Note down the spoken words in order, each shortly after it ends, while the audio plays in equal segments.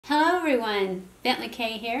Hello everyone,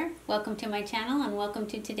 BentlyK here. Welcome to my channel and welcome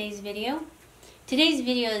to today's video. Today's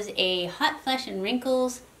video is a Hot Flush and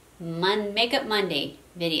Wrinkles Makeup Monday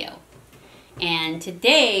video. And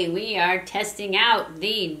today we are testing out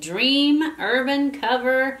the Dream Urban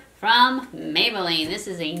cover from Maybelline. This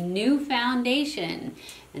is a new foundation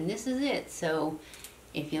and this is it. So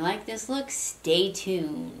if you like this look, stay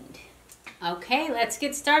tuned. Okay, let's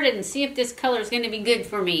get started and see if this color is going to be good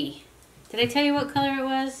for me. Did I tell you what color it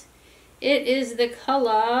was? It is the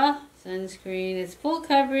color sunscreen. It's full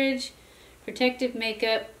coverage, protective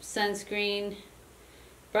makeup, sunscreen,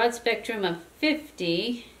 broad spectrum of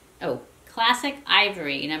 50. Oh, classic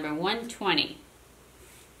Ivory, number 120.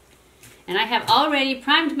 And I have already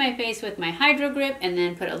primed my face with my Hydro Grip and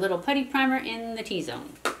then put a little putty primer in the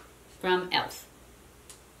T-zone from e.l.f.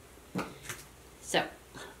 So,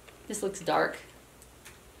 this looks dark.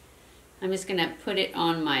 I'm just gonna put it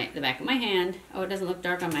on the back of my hand. Oh, it doesn't look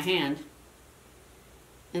dark on my hand.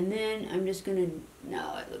 And then I'm just gonna,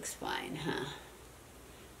 no, it looks fine, huh?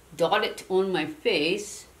 Dot it on my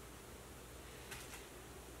face.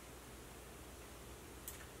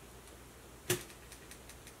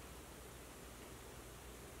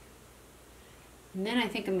 And then I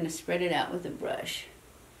think I'm gonna spread it out with a brush.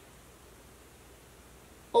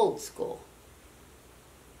 Old school.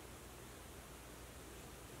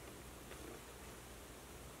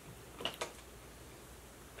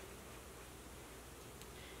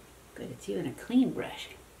 Good, it's even a clean brush.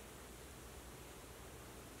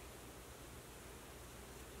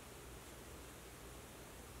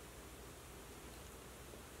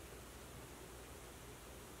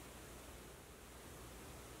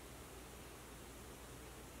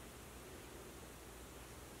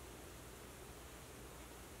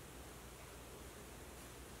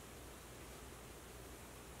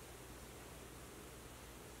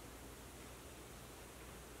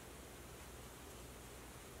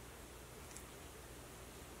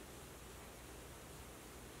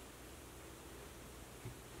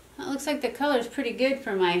 It looks like the color is pretty good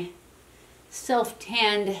for my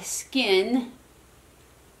self-tanned skin.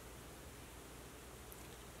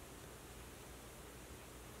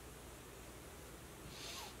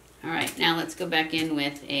 All right, now let's go back in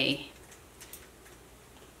with a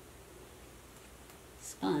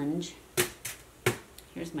sponge.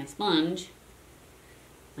 Here's my sponge,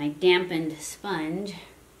 my dampened sponge.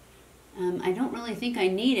 I don't really think I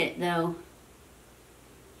need it though,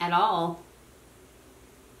 at all.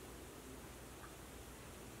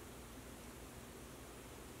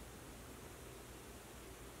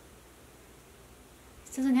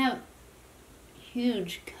 It doesn't have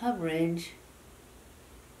huge coverage,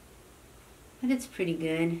 but it's pretty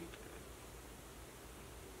good.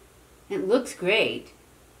 It looks great.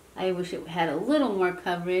 I wish it had a little more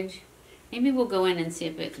coverage. Maybe we'll go in and see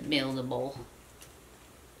if it's buildable.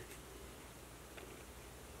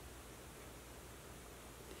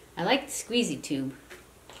 I like the squeezy tube.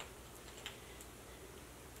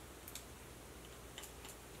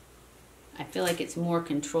 I feel like it's more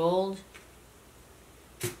controlled.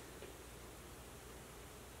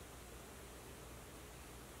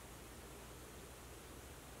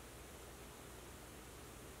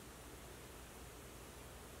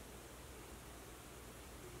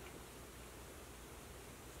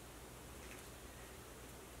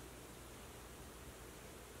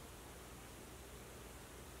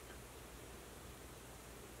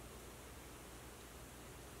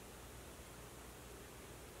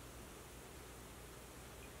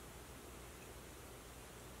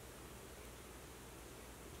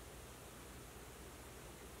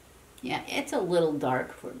 Yeah, it's a little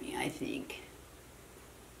dark for me, I think.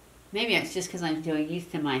 Maybe it's just because I'm so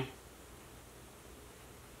used to mine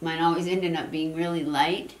always ended up being really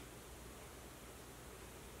light.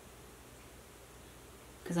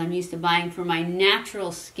 Because I'm used to buying for my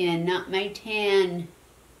natural skin, not my tan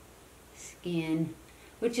skin.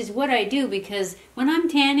 Which is what I do, because when I'm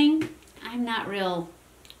tanning, I'm not real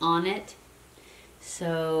on it.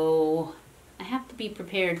 So I have to be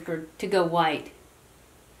prepared to go white.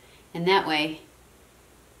 And that way,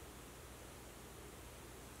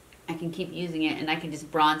 I can keep using it and I can just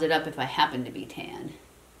bronze it up if I happen to be tan.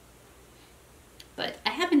 But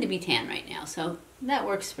I happen to be tan right now, so that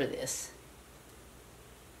works for this.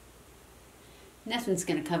 Nothing's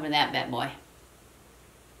going to cover that bad boy.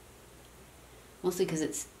 Mostly because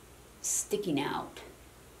it's sticking out.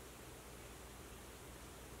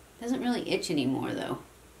 Doesn't really itch anymore though,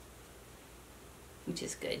 which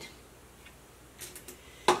is good.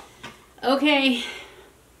 Okay,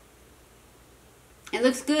 it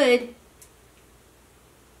looks good.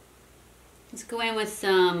 Let's go in with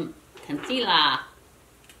some concealer.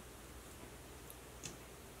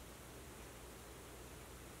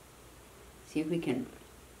 See if we can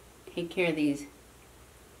take care of these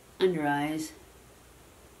under eyes.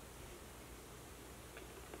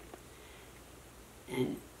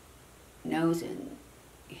 And nose and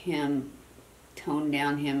him, tone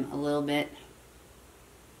down him a little bit.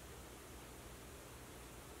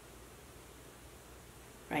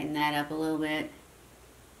 Brighten that up a little bit.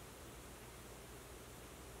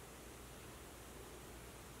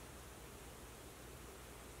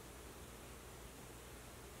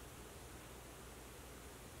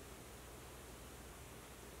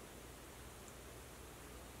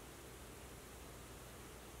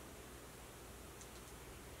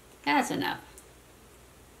 That's enough.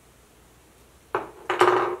 You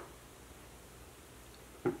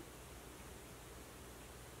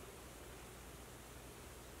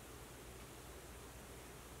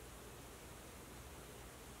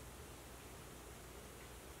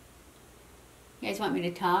guys want me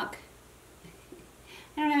to talk?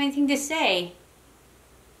 I don't have anything to say.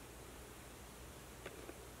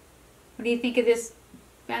 What do you think of this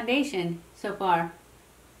foundation so far?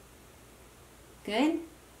 Good?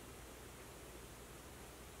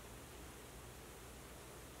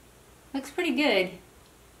 Looks pretty good.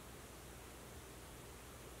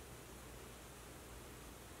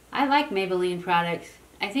 I like Maybelline products.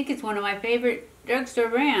 I think it's one of my favorite drugstore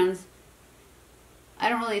brands. I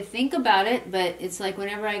don't really think about it, but it's like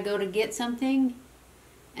whenever I go to get something,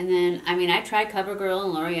 and then, I mean, I try CoverGirl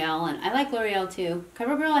and L'Oreal, and I like L'Oreal too.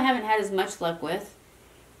 CoverGirl I haven't had as much luck with.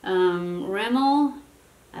 Rimmel,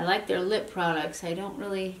 I like their lip products. I can't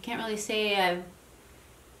really say I've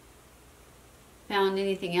found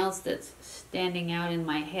anything else that's standing out in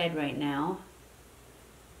my head right now.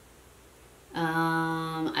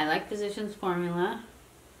 I like Physicians Formula.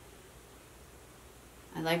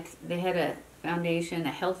 They had a foundation,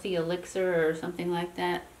 a healthy elixir or something like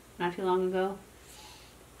that not too long ago.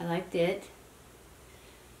 I liked it.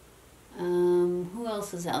 Who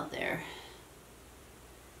else is out there?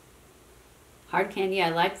 Hard Candy, I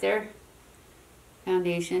like their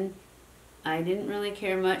foundation. I didn't really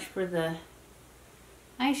care much for the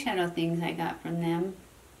eyeshadow things I got from them.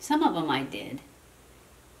 Some of them I did.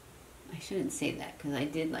 I shouldn't say that because I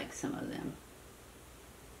did like some of them.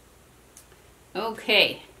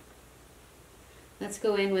 Okay. Let's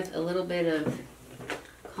go in with a little bit of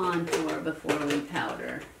contour before we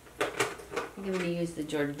powder. I think I'm going to use the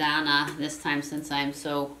Jordana this time since I'm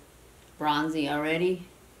so bronzy already.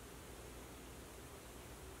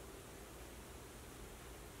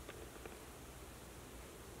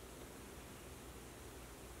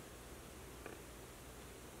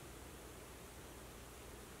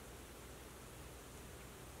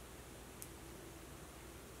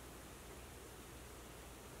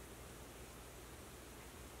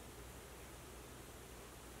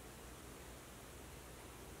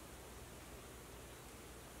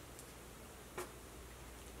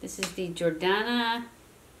 This is the Jordana.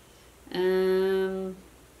 I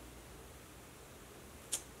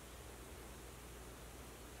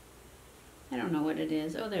don't know what it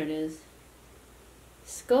is. Oh, there it is.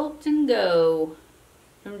 Sculpt and Go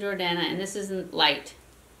from Jordana, and this isn't light.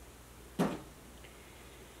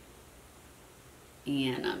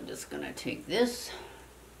 And I'm just gonna take this,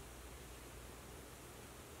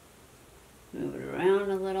 move it around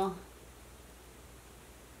a little.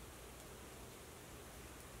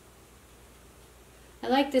 I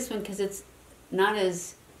like this one because it's not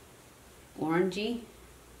as orangey.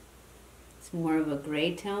 It's more of a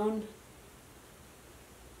gray tone,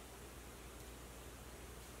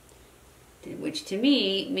 which to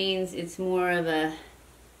me means it's more of a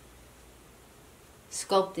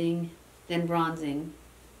sculpting than bronzing,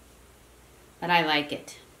 but I like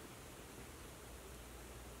it.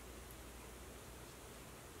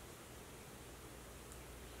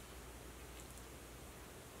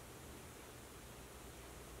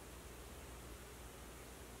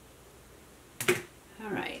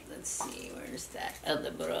 Alright, let's see, where's that other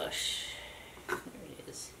brush? There it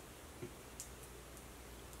is.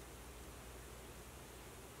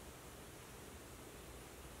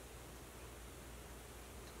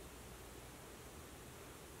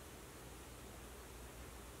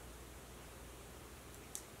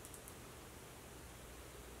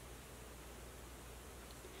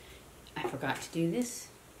 I forgot to do this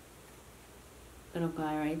little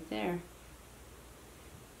guy right there.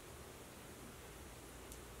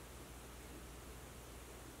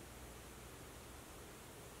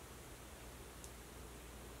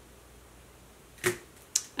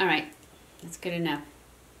 All right, that's good enough.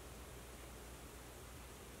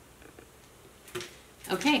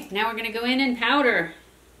 Okay, now we're gonna go in and powder.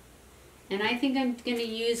 And I think I'm gonna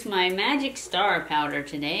use my Magic Star powder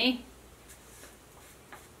today.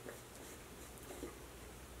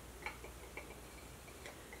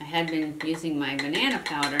 had been using my banana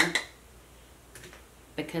powder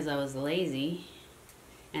because I was lazy,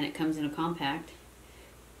 and it comes in a compact.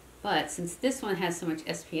 But since this one has so much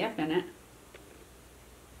SPF in it,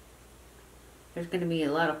 there's going to be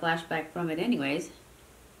a lot of flashback from it anyways.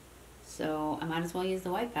 So I might as well use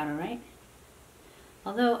the white powder, right?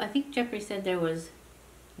 Although I think Jeffrey said there was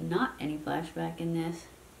not any flashback in this.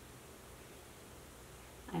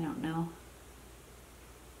 I don't know.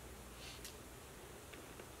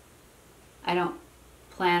 I don't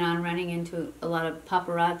plan on running into a lot of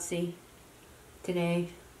paparazzi today.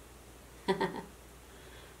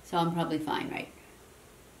 So I'm probably fine, right?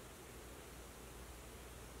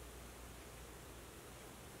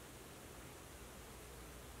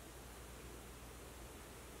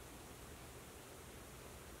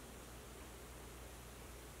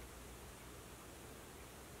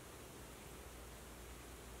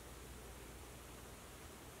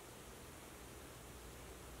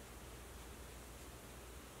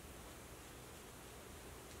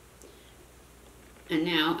 And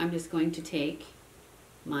now I'm just going to take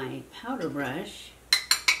my powder brush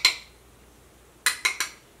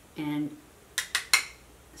and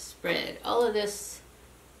spread all of this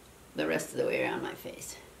the rest of the way around my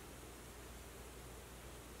face.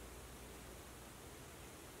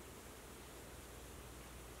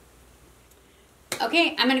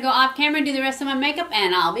 Okay, I'm gonna go off camera and do the rest of my makeup,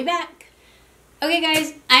 and I'll be back. Okay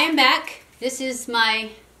guys, I am back. This is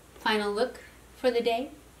my final look for the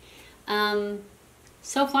day.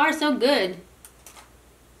 So far, so good.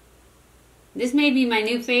 This may be my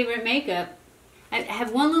new favorite makeup. I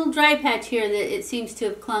have one little dry patch here that it seems to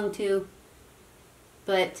have clung to,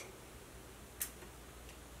 but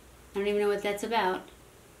I don't even know what that's about.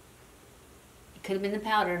 It could have been the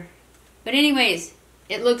powder. But anyways,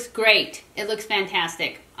 it looks great. It looks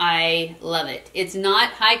fantastic. I love it. It's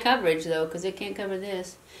not high coverage though, because it can't cover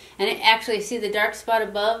this. And it actually, see the dark spot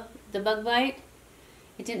above the bug bite?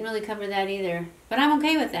 It didn't really cover that either. But I'm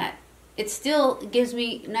okay with that. It still gives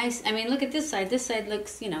me nice, I mean, look at this side. This side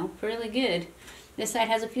looks, you know, really good. This side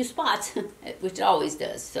has a few spots, which it always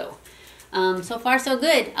does. So, so far so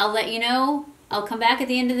good. I'll let you know. I'll come back at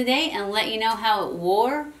the end of the day and let you know how it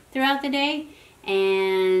wore throughout the day.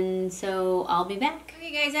 And so I'll be back.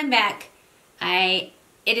 Okay guys, I'm back.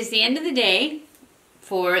 It is the end of the day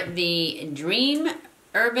for the Dream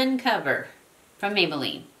Urban cover from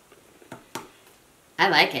Maybelline. I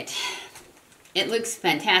like it. It looks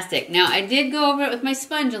fantastic. Now, I did go over it with my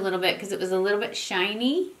sponge a little bit because it was a little bit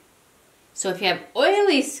shiny. So if you have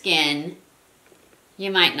oily skin, you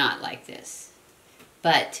might not like this.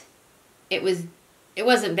 But it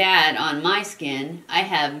wasn't bad on my skin. I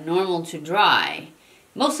have normal to dry,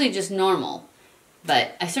 mostly just normal,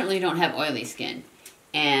 but I certainly don't have oily skin.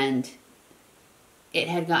 And it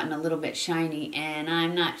had gotten a little bit shiny, and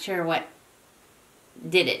I'm not sure what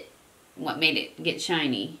did it. What made it get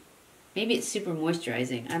shiny. Maybe it's super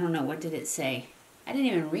moisturizing. I don't know. What did it say? I didn't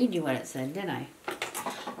even read you what it said, did I?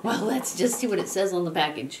 Well, let's just see what it says on the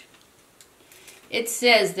package. It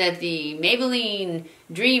says that the Maybelline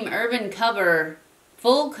Dream Urban Cover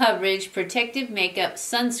Full Coverage Protective Makeup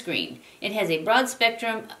Sunscreen. It has a broad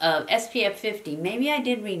spectrum of SPF 50. Maybe I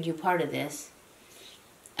did read you part of this.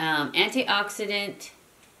 Antioxidant,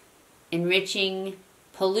 enriching,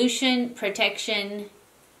 pollution protection.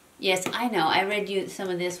 Yes, I know. I read you some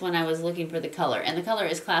of this when I was looking for the color. And the color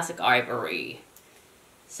is Classic Ivory.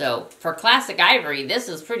 So, for Classic Ivory, this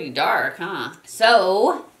is pretty dark, huh?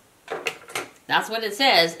 So, that's what it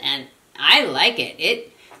says. And I like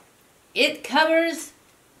it. It covers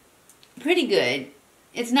pretty good.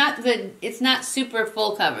 It's not super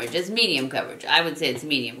full coverage. It's medium coverage. I would say it's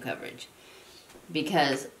medium coverage.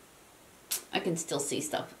 Because I can still see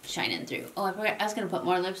stuff shining through. Oh, I forgot. I was going to put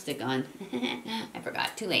more lipstick on. I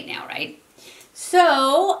forgot. Too late now, right?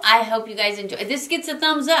 So, I hope you guys enjoy. This gets a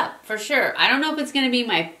thumbs up, for sure. I don't know if it's going to be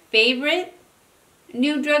my favorite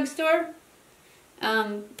new drugstore.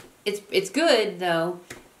 It's good, though.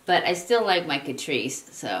 But I still like my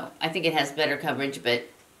Catrice. So, I think it has better coverage. But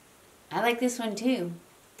I like this one, too.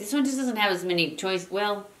 This one just doesn't have as many choice.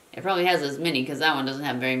 Well, it probably has as many, because that one doesn't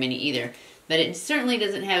have very many either. But it certainly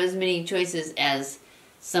doesn't have as many choices as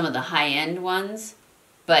some of the high-end ones.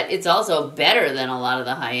 But it's also better than a lot of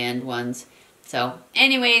the high-end ones. So,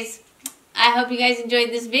 anyways, I hope you guys enjoyed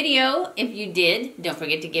this video. If you did, don't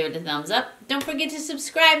forget to give it a thumbs up. Don't forget to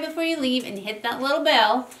subscribe before you leave and hit that little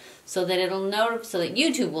bell so that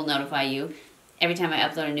YouTube will notify you every time I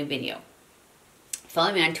upload a new video.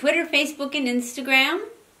 Follow me on Twitter, Facebook, and Instagram.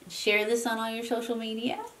 Share this on all your social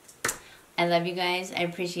media. I love you guys. I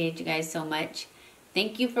appreciate you guys so much.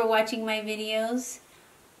 Thank you for watching my videos.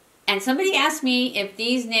 And somebody asked me if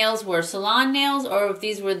these nails were salon nails or if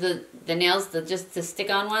these were the nails, just the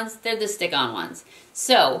stick-on ones. They're the stick-on ones.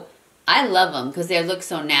 So, I love them because they look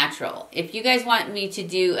so natural. If you guys want me to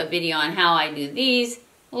do a video on how I do these,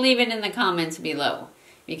 leave it in the comments below.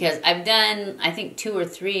 Because I've done, I think, 2 or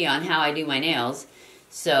 3 on how I do my nails.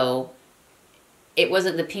 So, it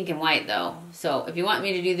wasn't the pink and white though. So, if you want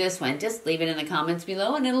me to do this one, just leave it in the comments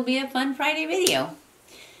below and it'll be a fun Friday video.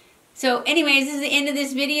 So, anyways, this is the end of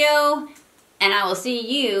this video. And I will see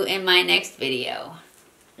you in my next video.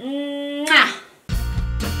 Mwah!